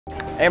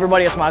Hey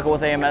everybody, it's Michael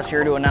with AMS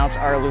here to announce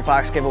our loot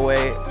box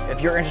giveaway. If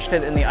you're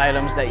interested in the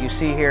items that you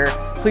see here,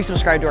 please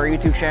subscribe to our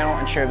YouTube channel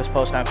and share this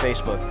post on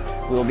Facebook.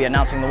 We will be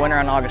announcing the winner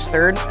on August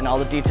 3rd, and all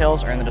the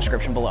details are in the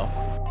description below.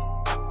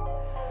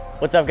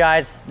 What's up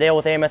guys, Dale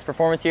with AMS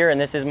Performance here, and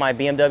this is my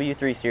BMW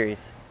 3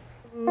 Series.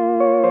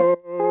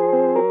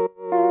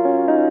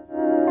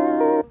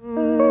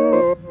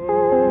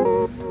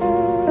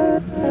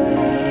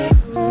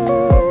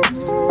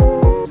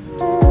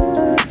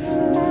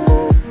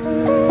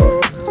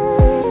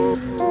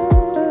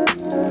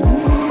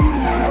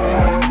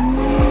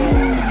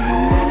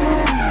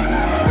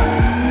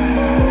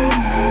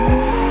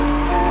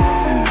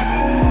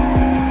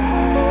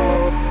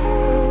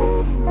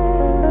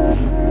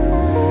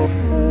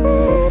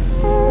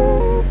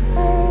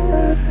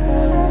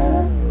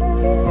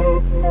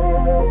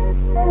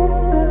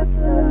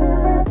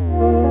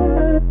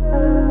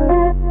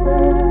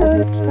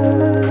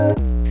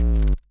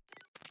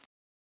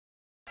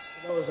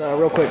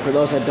 Real quick, for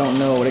those that don't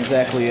know what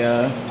exactly,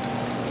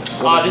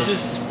 this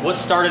is what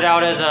started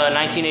out as a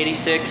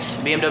 1986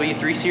 BMW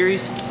 3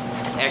 Series.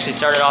 It actually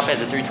started off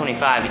as a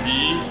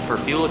 325e for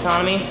fuel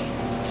economy.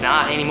 It's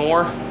not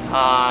anymore.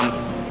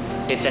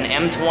 It's an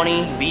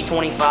M20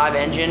 B25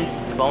 engine,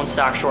 bone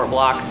stock short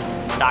block,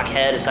 stock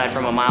head aside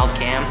from a mild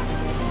cam,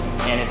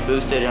 and it's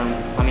boosted.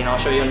 I mean, I'll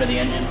show you under the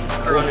engine,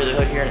 or under the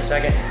hood here in a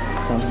second.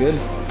 Sounds good.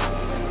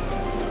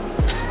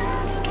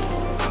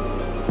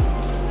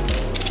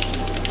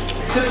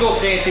 Typical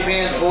fancy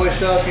pants boy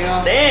stuff, you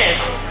know?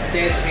 Stance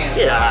pants.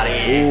 Get out of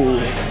here. Ooh.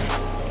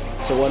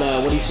 So what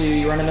ECU are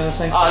you running in this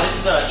thing? This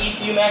is a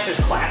ECU Masters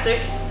Classic.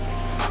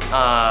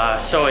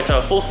 So it's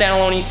a full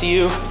standalone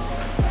ECU,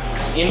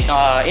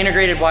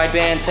 integrated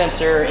wideband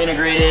sensor,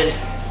 integrated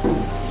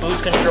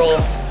boost control.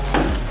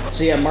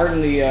 So yeah, Martin,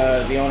 the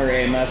owner of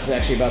AMS, is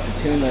actually about to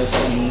tune this,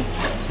 and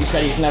he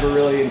said he's never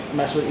really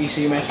messed with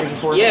ECU Masters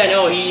before. Yeah,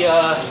 no, he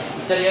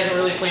said he hasn't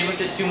really played with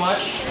it too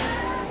much.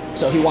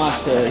 So he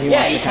wants to. He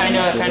kind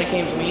of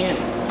came to me and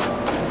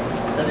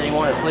said that he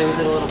wanted to play with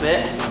it a little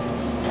bit.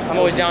 I'm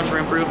always down for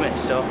improvement,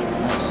 so.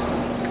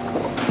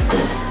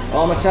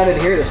 Well, I'm excited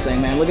to hear this thing,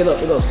 man. Look at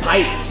those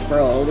pipes,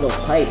 bro. Look at those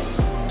pipes.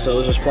 So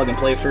it's just plug and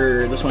play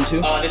for this one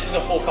too? This is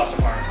a full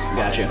custom harness.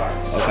 Gotcha.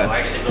 So okay. I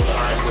actually built the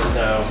harness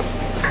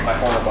with my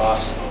former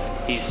boss.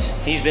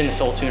 He's been the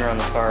sole tuner on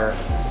this car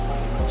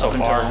so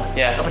far.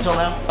 Yeah. Up until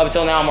now? Up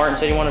until now, Martin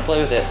said he wanted to play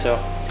with it, so.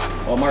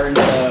 Well, Martin's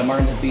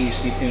a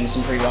beast. He tunes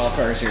some pretty wild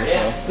cars here,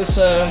 so this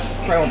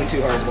probably won't be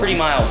too hard. Pretty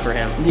mild for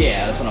him.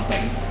 Yeah, that's what I'm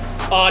thinking.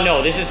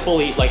 No, this is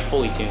fully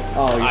tuned.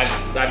 Oh,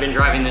 I've been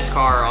driving this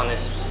car on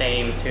this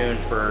same tune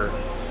for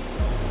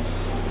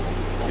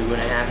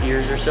 2.5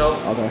 years or so.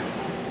 Okay.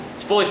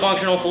 It's fully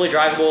functional, fully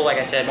drivable. Like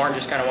I said, Martin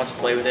just kind of wants to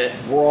play with it.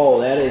 Bro,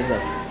 that is a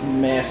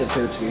massive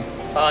Turpski.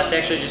 It's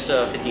actually just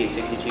a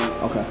 5862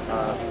 okay.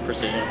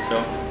 Precision.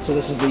 So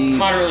this is the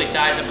moderately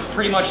sized,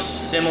 pretty much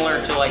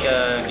similar to like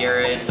a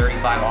Garrett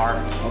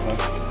 35R.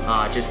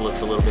 Okay. It just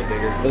looks a little bit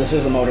bigger. But this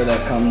is the motor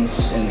that comes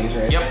in these,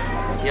 right? Yep.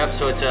 Okay. Yep.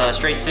 So it's a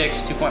straight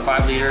 6,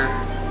 2.5 liter,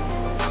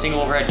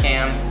 single overhead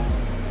cam,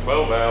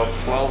 12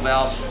 valves. 12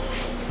 valves.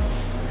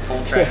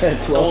 Full track.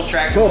 It's a whole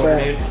tractor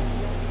motor, dude.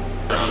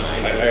 I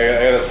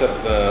gotta set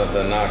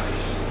the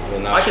knocks.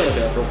 I can look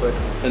it up real quick.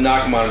 The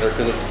knock monitor,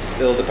 because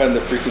it'll depend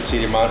the frequency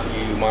you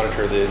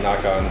monitor the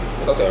knock on.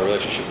 It's a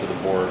relationship to the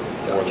board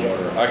or the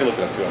motor. I can look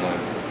it up too online.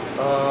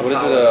 What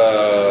is it?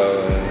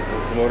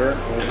 What's the motor?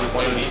 What is it?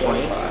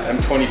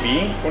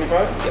 M20B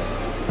 25? Yep.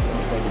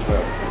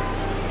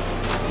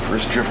 M25.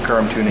 First drift car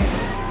I'm tuning.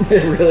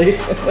 Really?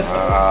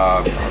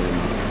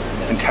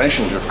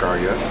 Intentional drift car, I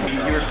guess.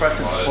 He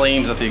requested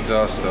flames at the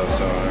exhaust though,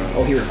 so.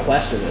 Oh, he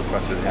requested it.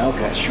 Requested it.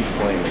 Okay. Let's shoot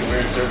flames.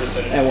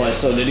 And what?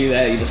 So to do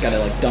that, you just gotta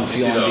like dump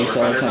fuel on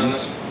diesel or something.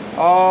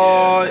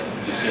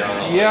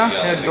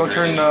 Yeah. Just don't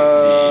turn.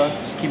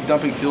 Just keep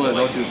dumping fuel in it.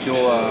 Don't do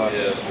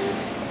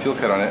fuel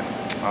cut on it.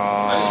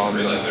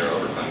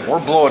 Or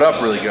blow it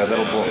up really good.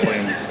 That'll blow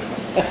flames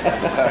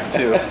back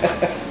too.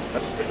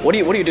 What do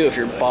you do if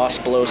your boss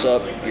blows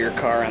up your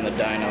car on the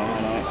dyno?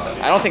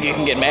 I don't think you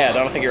can get mad. I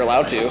don't think you're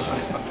allowed to.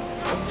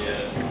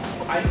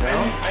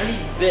 I need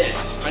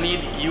this. I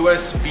need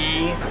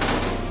USB,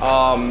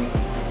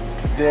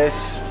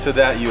 this to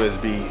that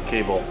USB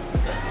cable.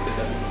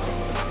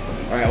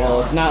 All right,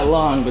 well, it's not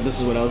long, but this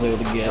is what I was able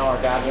to get. Oh,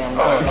 goddamn.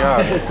 Oh,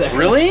 God.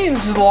 Really?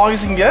 This is the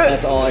longest you can get?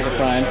 That's all I could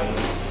find.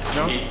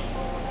 No?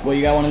 Well,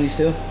 you got one of these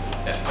too?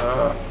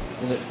 Yeah.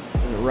 Is it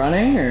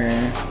running, or?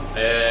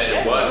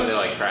 It was, and it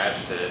like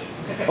crashed it.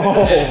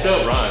 Oh. It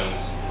still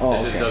runs. Oh,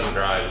 it just doesn't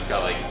drive. It's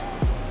got like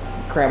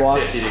crab walk?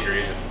 50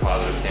 degrees of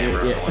positive camber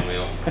on the one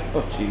wheel.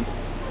 Oh, jeez.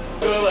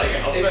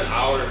 I'll spend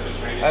hours.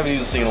 I haven't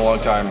used this thing in a long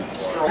time. A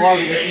lot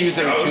of the ECUs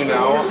that we tune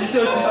now,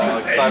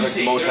 like Cybex,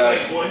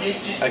 Motec,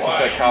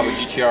 Ecotec, Kava,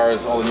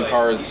 GTRs, all the new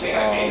cars,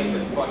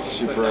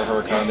 Supra,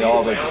 Huracan, they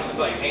all have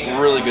like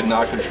really good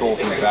knock control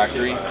from the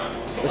factory.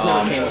 This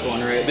never came with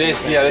one, right?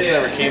 This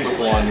never came with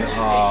one.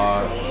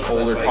 It's an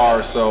older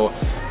car, so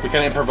we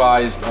kind of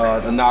improvised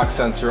a knock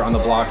sensor on the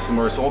block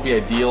somewhere, so it won't be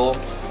ideal.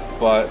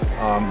 but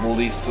at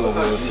least we'll be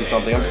able to see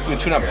something. I'm just going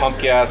to tune on pump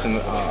gas, and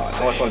I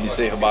just want to be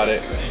safe about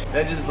it.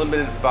 The engine is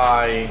limited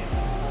by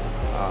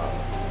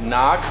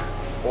knock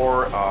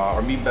or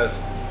mean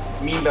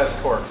best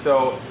torque.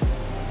 So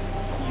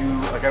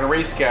you, like on a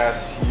race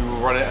gas, you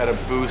run it at a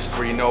boost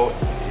where you know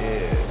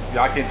the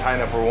octane's high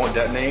enough where it won't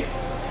detonate.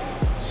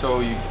 So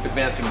you keep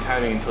advancing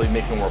timing until you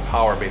make more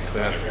power, basically.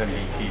 That's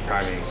MBT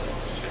timing.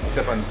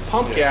 Except on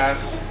pump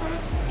gas,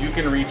 you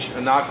can reach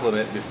a knock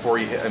limit before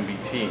you hit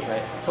MBT.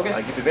 Right. Okay.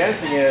 Like keep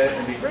advancing it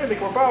and be ready to make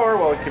more power,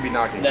 well, it could be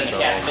knocking. Then the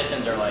cast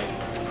pistons are like...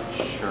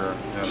 Sure.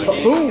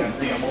 Yeah, Boom!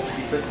 they got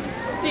multi pistons.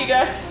 So. See you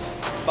guys.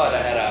 But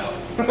I head out.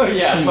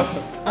 Yeah.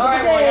 All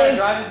right, well, I gotta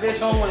drive this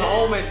bitch home with a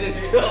hole missing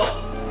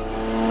still.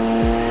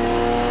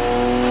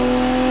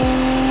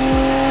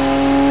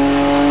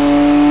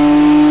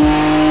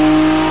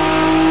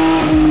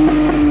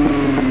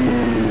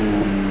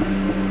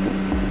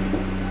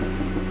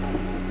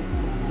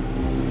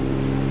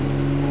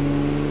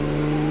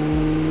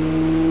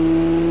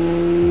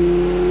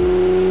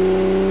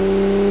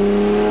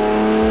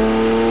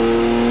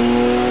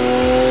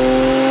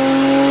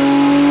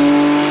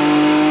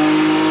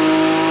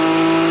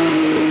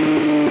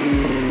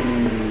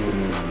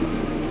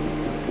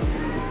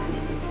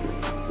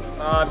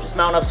 Just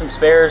mounting up some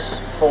spares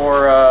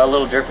for a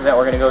little drift event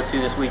we're going to go to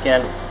this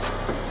weekend.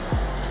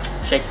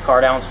 Shake the car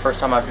down. It's the first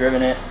time I've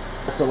driven it.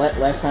 So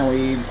last time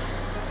you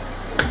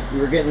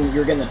were getting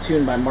the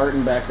tune by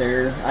Martin back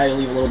there. I had to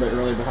leave a little bit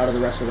early, but how did the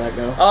rest of that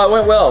go? It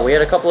went well. We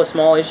had a couple of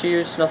small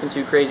issues, nothing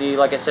too crazy.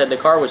 Like I said, the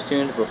car was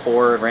tuned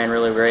before, it ran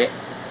really great.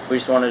 We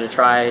just wanted to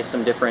try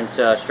some different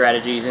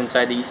strategies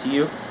inside the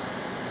ECU.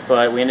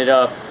 But we ended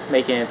up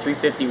making a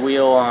 350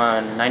 wheel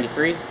on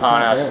 93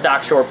 on a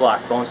stock short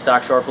block, bone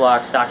stock short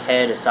block, stock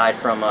head aside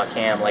from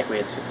cam, like we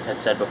had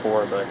said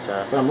before. But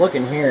I'm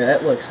looking here,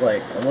 that looks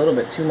like a little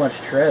bit too much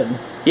tread.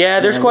 Yeah,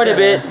 there's quite a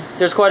bit.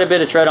 There's quite a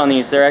bit of tread on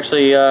these. They're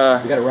actually. We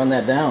got to run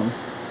that down.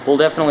 We'll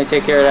definitely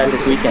take care of that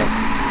this weekend.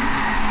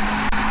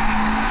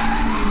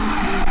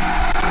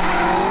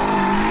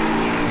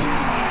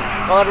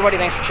 Well, everybody,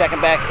 thanks for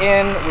checking back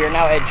in. We are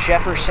now at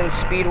Jefferson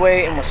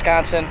Speedway in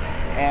Wisconsin,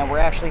 and we're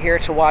actually here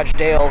to watch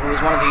Dale, who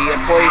is one of the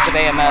employees of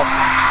AMS,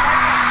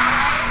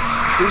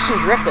 do some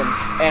drifting,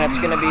 and it's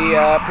going to be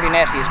pretty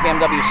nasty. His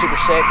BMW is super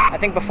sick. I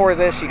think before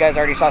this, you guys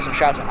already saw some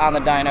shots on the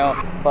dyno,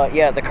 but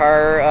yeah, the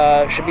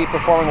car should be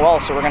performing well,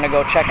 so we're going to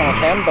go check in with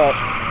him. But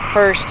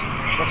first,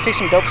 let's see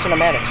some dope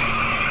cinematics.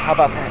 How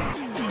about that?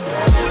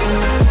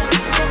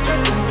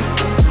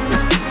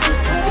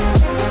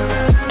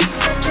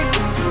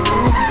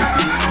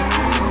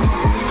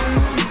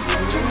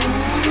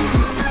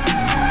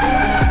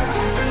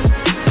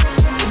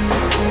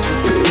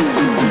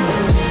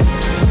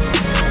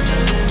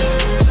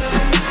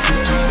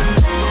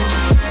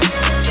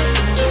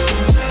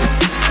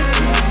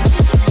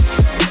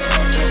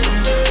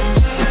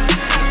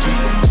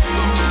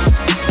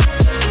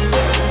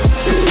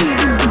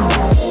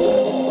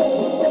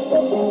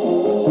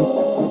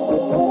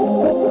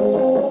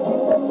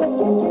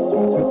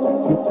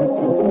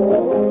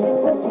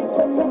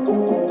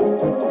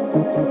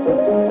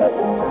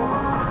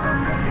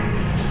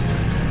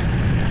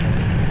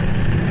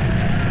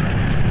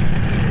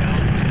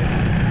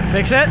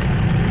 Fix it?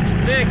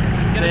 Fixed.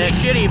 It's gonna be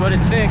shitty, but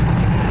it's fixed.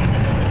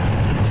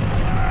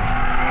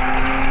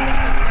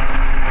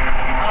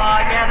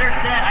 Yeah, they're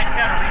set. I just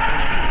gotta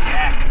reposition the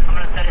jack. I'm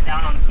gonna set it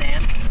down on the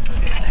stand.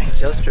 Okay, thanks.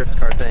 Just drift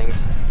car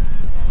things.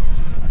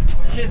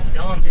 Shit's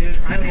dumb, dude.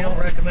 Highly don't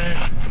recommend.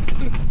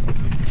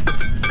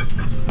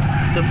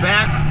 The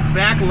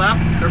back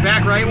left or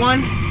back right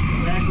one?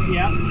 Back,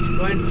 yeah.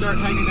 Go ahead and start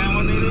tightening that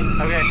one, maybe.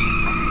 Okay.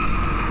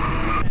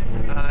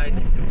 I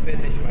need to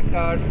finish my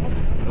car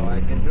so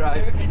I can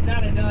drive. It's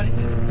not a nut. It's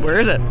just. Where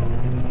is it?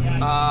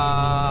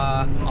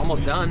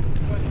 Almost done.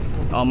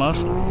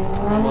 Almost?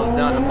 Almost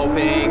done. I'm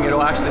hoping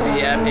it'll actually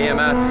be at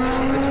AMS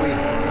this week.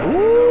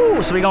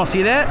 Ooh, so we gonna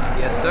see that?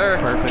 Yes, sir.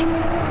 Perfect.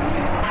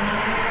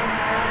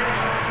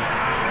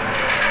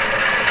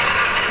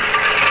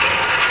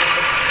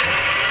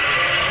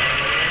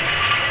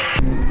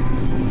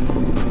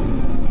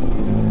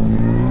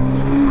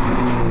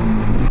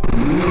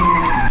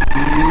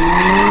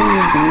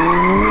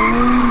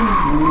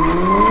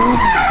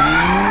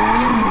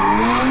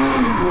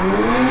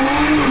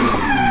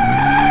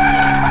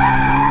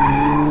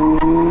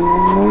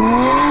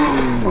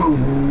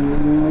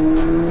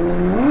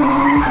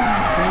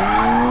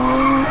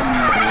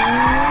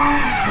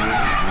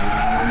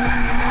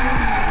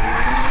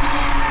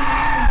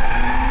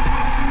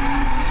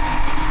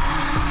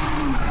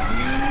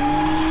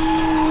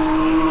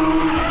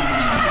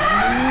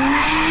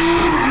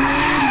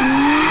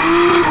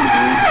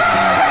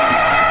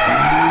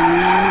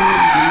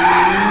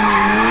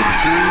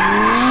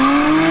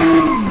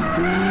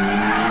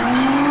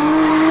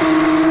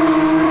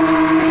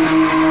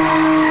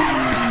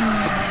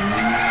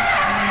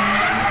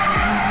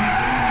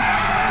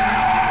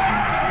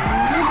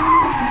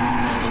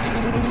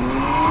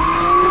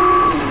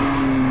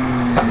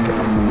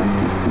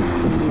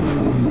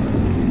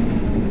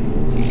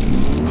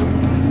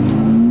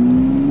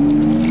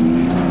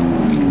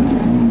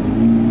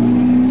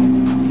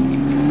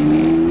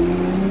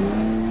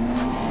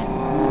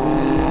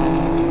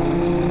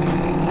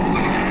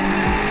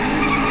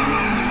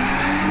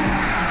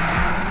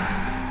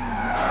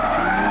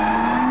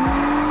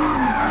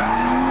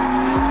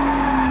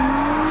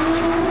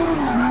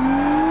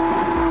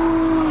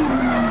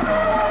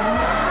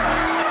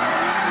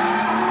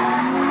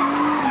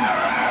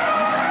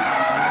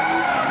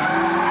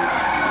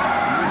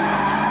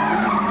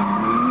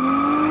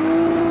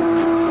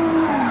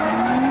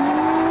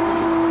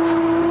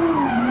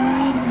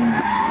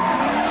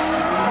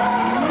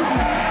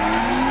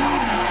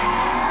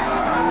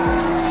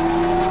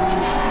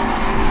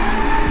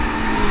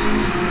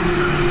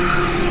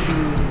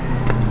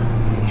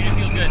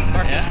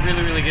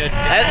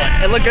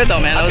 good though,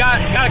 man. I've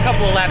got a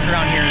couple of laps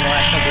around here in the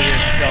last couple of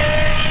years. So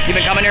you've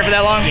been coming here for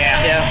that long?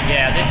 Yeah.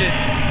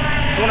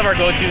 It's one of our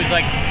go-tos.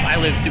 Like, I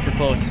live super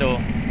close, so.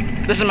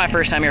 This is my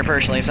first time here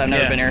personally, so I've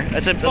never been here.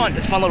 It's fun.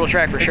 It's a fun little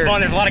track for sure. It's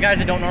fun. There's a lot of guys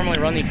that don't normally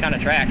run these kind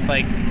of tracks.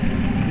 Like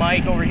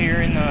Mike over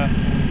here in the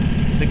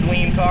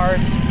Gleam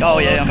cars. Oh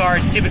yeah. Those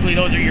cars, typically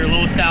those are your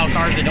low style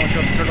cars that don't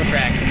show up at circle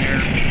tracks, and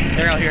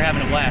they're out here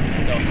having a blast.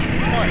 So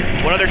fun.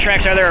 What other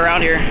tracks are there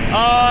around here?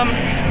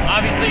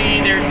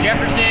 Obviously there's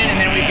Jefferson, and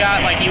then we've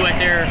got like US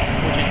Air,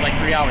 which is like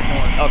 3 hours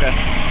north. Okay.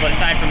 But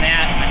aside from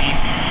that, I mean,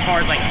 as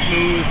far as like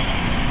smooth,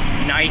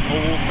 nice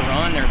ovals to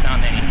run, there's not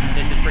many.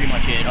 This is pretty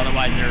much it.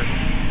 Otherwise, they're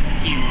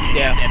huge.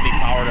 Yeah. They have big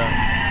power to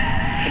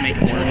make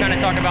them work. We're kind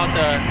of talk about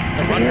the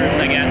run groups,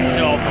 I guess.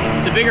 So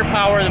the bigger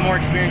power, the more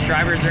experienced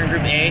drivers are in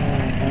Group A,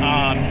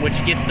 which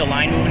gets the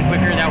line moving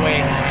quicker. That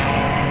way,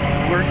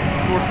 we're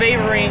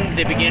favoring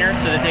the beginners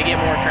so that they get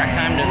more track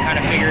time to kind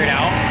of figure it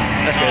out.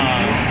 That's good.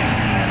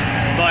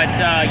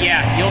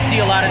 Yeah, you'll see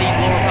a lot of these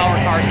lower power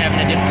cars having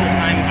a difficult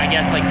time, I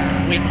guess, like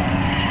with.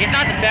 It's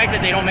not the fact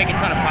that they don't make a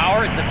ton of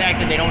power, it's the fact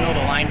that they don't know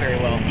the line very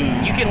well.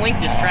 You can link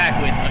this track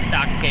with a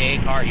stock KA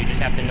car, you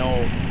just have to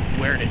know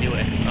where to do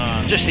it.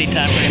 Just seat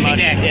time pretty much.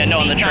 Exactly. Yeah,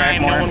 knowing the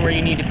track more. Knowing where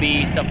you need to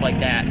be, stuff like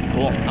that.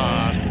 Cool.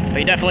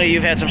 But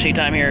you've had some seat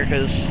time here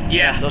because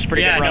those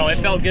pretty good runs. Yeah, no, it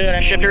felt good. I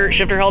mean,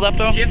 shifter held up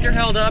though? Shifter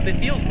held up. It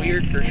feels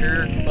weird for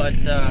sure, but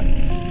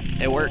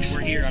it works.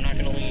 We're here, I'm not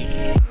gonna leave.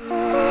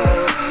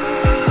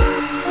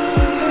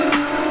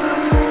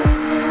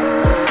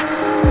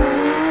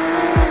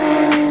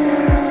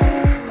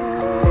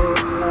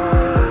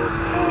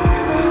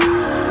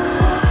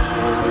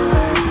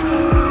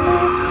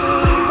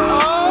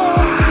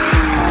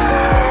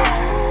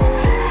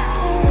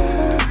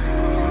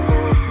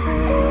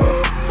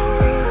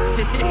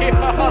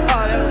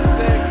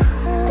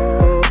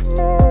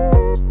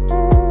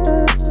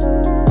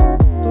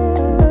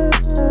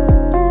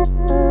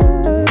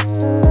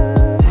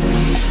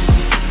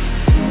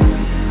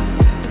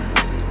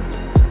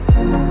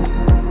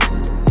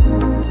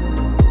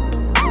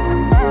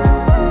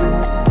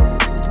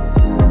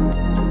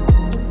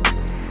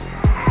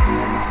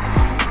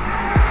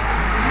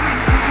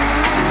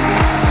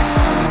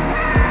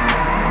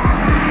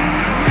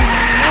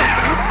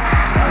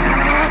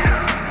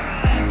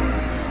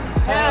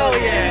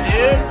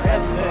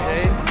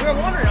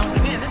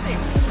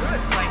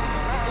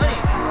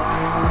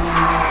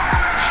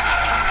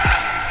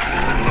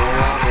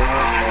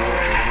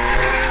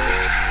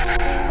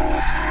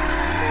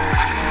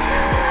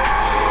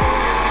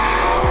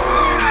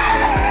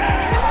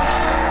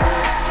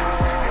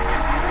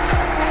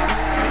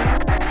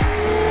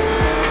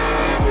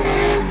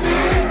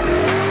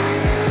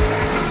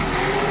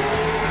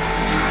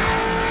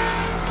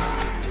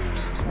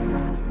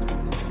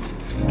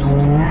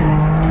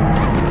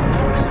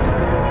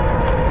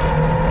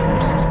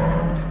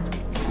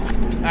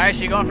 All right,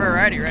 so you're going for a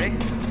ride. You ready?